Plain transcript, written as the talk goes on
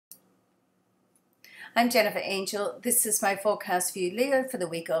I'm Jennifer Angel. This is my forecast for you, Leo, for the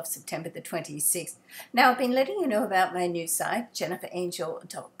week of September the 26th. Now, I've been letting you know about my new site,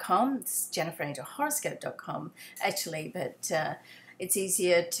 jenniferangel.com. It's jenniferangelhoroscope.com, actually, but it's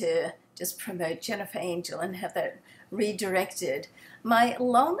easier to just promote Jennifer Angel and have that redirected. My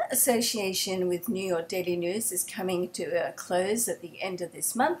long association with New York Daily News is coming to a close at the end of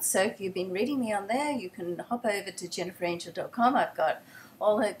this month, so if you've been reading me on there, you can hop over to jenniferangel.com. I've got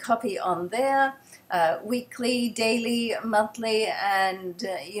all her copy on there, weekly, daily, monthly, and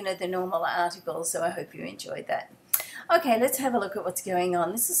the normal articles, so I hope you enjoyed that. Okay, let's have a look at what's going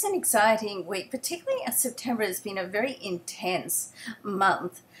on. This is an exciting week, particularly as September has been a very intense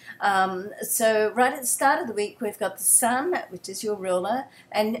month. So right at the start of the week, we've got the Sun, which is your ruler,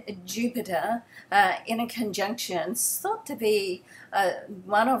 and Jupiter in a conjunction. It's thought to be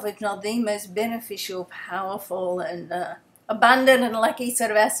one of, if not the most beneficial, powerful, and abundant and lucky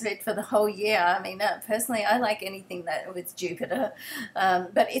sort of aspect for the whole year. I mean, personally, I like anything that with Jupiter,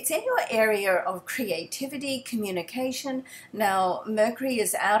 but it's in your area of creativity, communication. Now, Mercury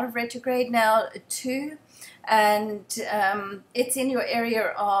is out of retrograde now too, and it's in your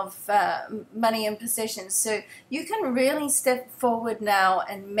area of money and possessions. So you can really step forward now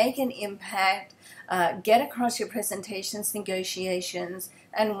and make an impact, get across your presentations, negotiations,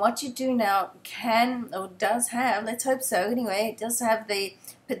 and what you do now can, or does have, let's hope so anyway, it does have the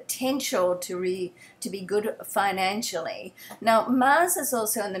potential to be good financially. Now, Mars is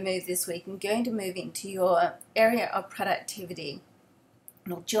also in the move this week and going to move into your area of productivity.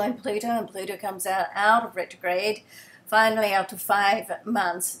 It'll join Pluto, and Pluto comes out of retrograde finally after 5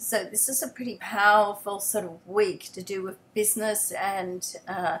 months. So this is a pretty powerful sort of week to do with business and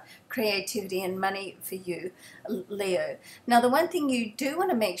creativity and money for you, Leo. Now, the one thing you do want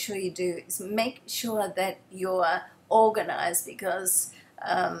to make sure you do is make sure that you're organized, because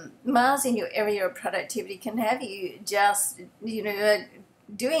Mars in your area of productivity can have you just,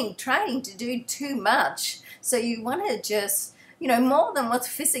 trying to do too much. So you want to just, more than what's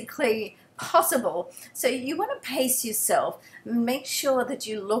physically possible. So you want to pace yourself. Make sure that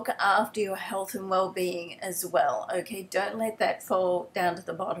you look after your health and well-being as well. Okay, don't let that fall down to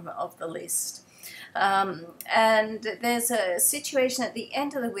the bottom of the list. And there's a situation at the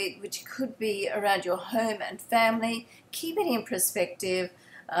end of the week which could be around your home and family. Keep it in perspective.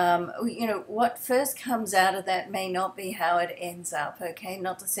 What first comes out of that may not be how it ends up, okay?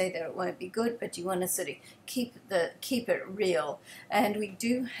 Not to say that it won't be good, but you want to sort of keep it real. And we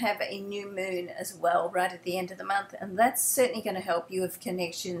do have a new moon as well right at the end of the month, and that's certainly going to help you with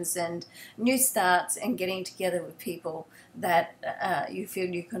connections and new starts and getting together with people that you feel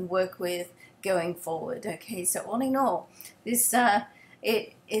you can work with going forward, okay? So all in all, this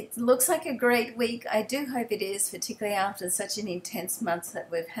it looks like a great week. I do hope it is, particularly after such an intense month that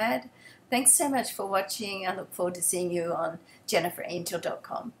we've had. Thanks so much for watching. I look forward to seeing you on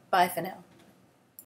jenniferangel.com. Bye for now.